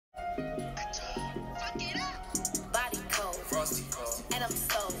Body cold, frosty cold, and I'm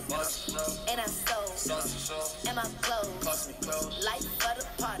so, and I'm so, and my clothes, life for the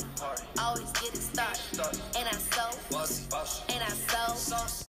party, always get it started, and I'm so, and I'm so.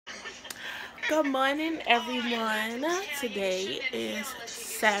 Good morning, everyone. Today is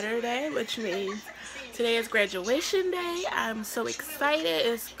Saturday, which means today is graduation day. I'm so excited.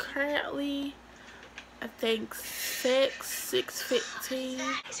 It's currently, I think, 6:15.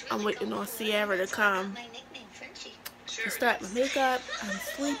 I'm waiting on Sierra to come to start my makeup. I'm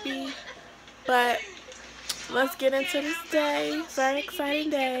sleepy, but let's get into this day. Very exciting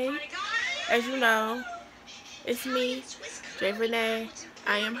day. As you know, it's me, J Renee.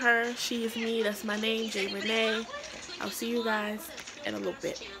 I am her, she is me. That's my name, J Renee. I'll see you guys in a little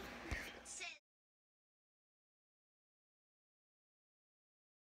bit.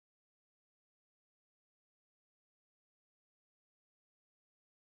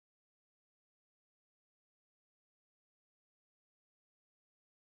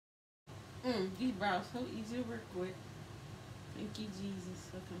 These brows so easy to work with. Thank you, Jesus,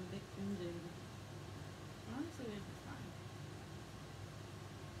 for convicting them. Honestly, they're fine.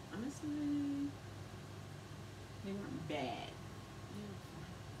 Honestly, they weren't bad. They were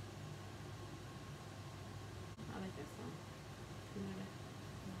fine. I like that song. You know that?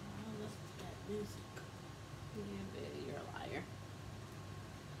 No, I don't listen to that music. Yeah, baby, you're a liar. I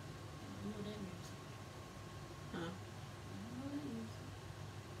know that music. Huh? I know that music.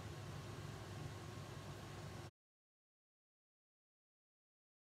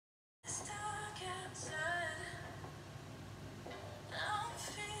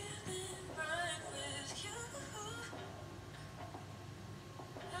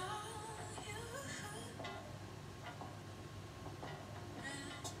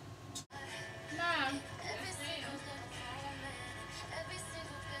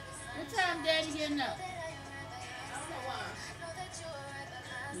 What time Daddy getting up? I don't know why.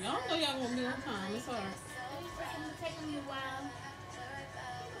 Y'all know y'all gonna be on time. It's alright. It's taking me a while.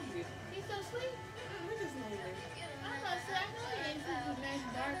 He's so sweet. We just made it. I'm about to say, I know he ain't sleeping with nice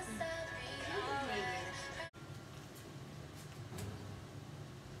darky. We just made it.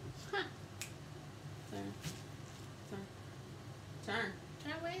 Huh. Turn. Turn. Turn.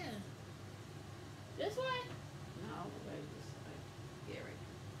 Turn where? This way? No, wait, this way. Yeah, right.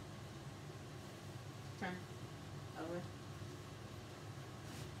 Turn. Over.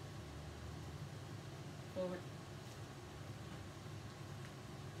 Forward.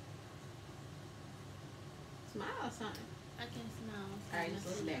 Smile or something. I can smile. Alright, just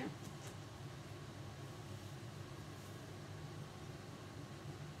look down.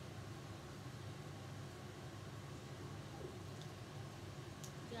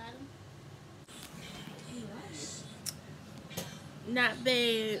 Got him? Not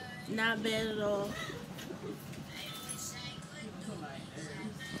bad. Not bad at all.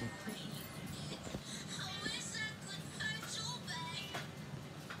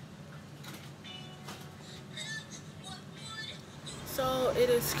 So it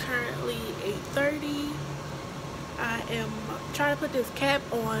is currently 8:30. I am trying to put this cap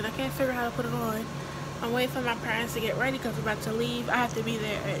on. I can't figure out how to put it on. I'm waiting for my parents to get ready because we're about to leave. I have to be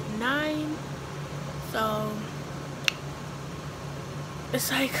there at 9. So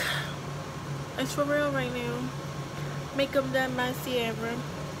it's like, it's for real right now. Makeup done by Sierra,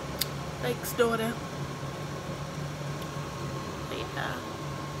 Lake's daughter. But yeah.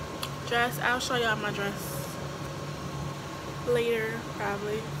 Dress, I'll show y'all my dress later,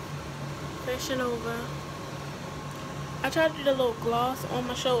 probably. Fashion over. I tried to do the little gloss on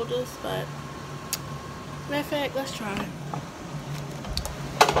my shoulders, but matter of fact, let's try.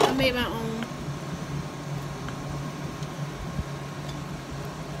 I made my own.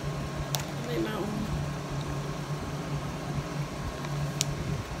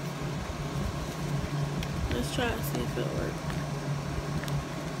 Let's try to see if it works.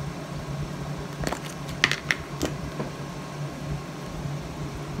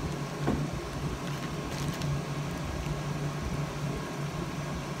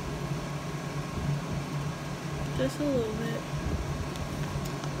 Just a little bit.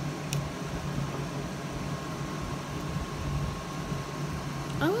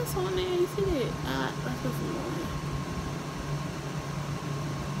 Oh, it's on there. You see it? Let's put some more in.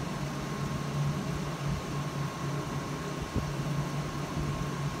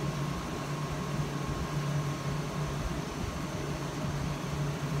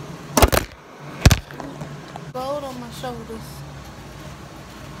 Gold on my shoulders.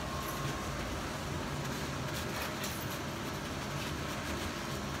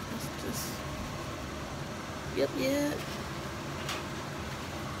 Yep.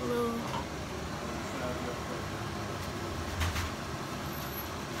 A little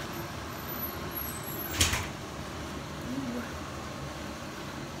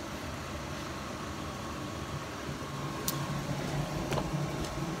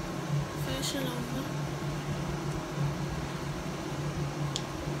foundation on.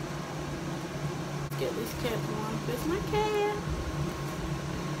 Get this cap on. It's my cap.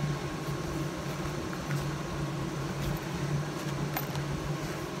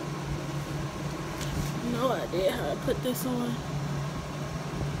 No idea how to put this on.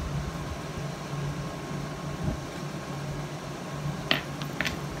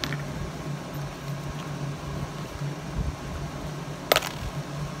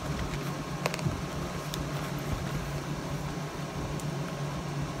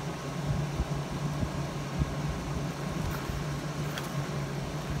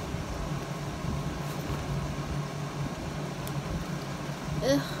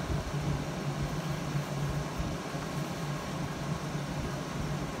 Ugh.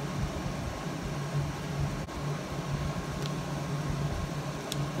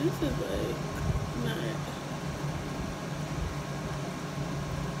 This is like not.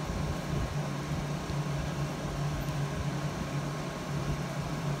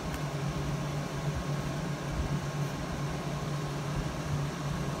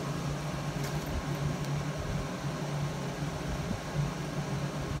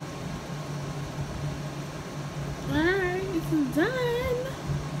 Alright, it's done.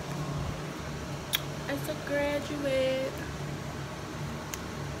 As a graduate.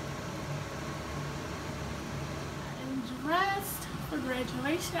 Dressed for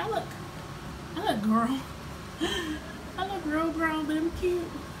graduation. I look grown. I look real grown, but I'm cute.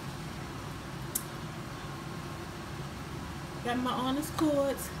 Got my honors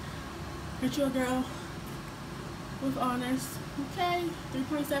cords. Got your girl with honors. Okay,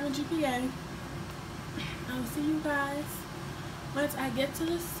 3.7 GPA. I'll see you guys once I get to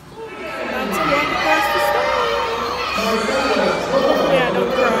the school. I'm about to walk across the stage. Hopefully I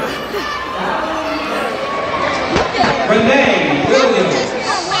don't cry. Renee Williams,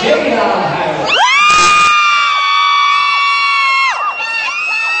 Ohio.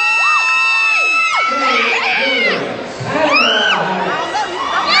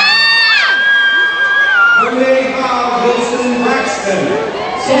 Renee Wilson Braxton.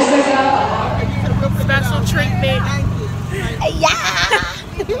 Special treatment. Yeah.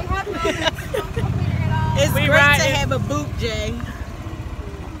 It's We great riding. to have a boot, Jay.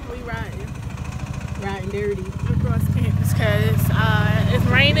 We riding Riding dirty. across campus because it's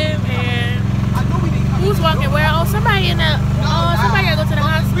raining and who's walking where? Oh, somebody in the. Oh, somebody gotta go to the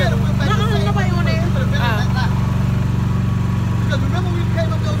hospital. Nobody on there.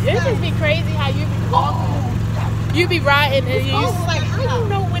 It just be crazy how you be walking. You be riding and you. Like, how you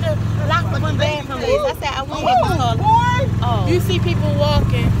know where the locker room bathroom is? I said, I went in. Oh. You see people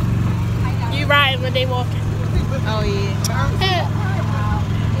walking. You riding when they walking. Oh, yeah. Yeah.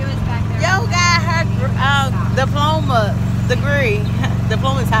 Yo got her diploma degree.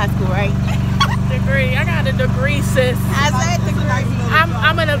 Diploma's high school, right? Degree. I got a degree, sis. I said degree.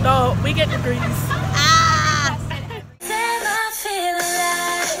 I'm an adult. We get degrees.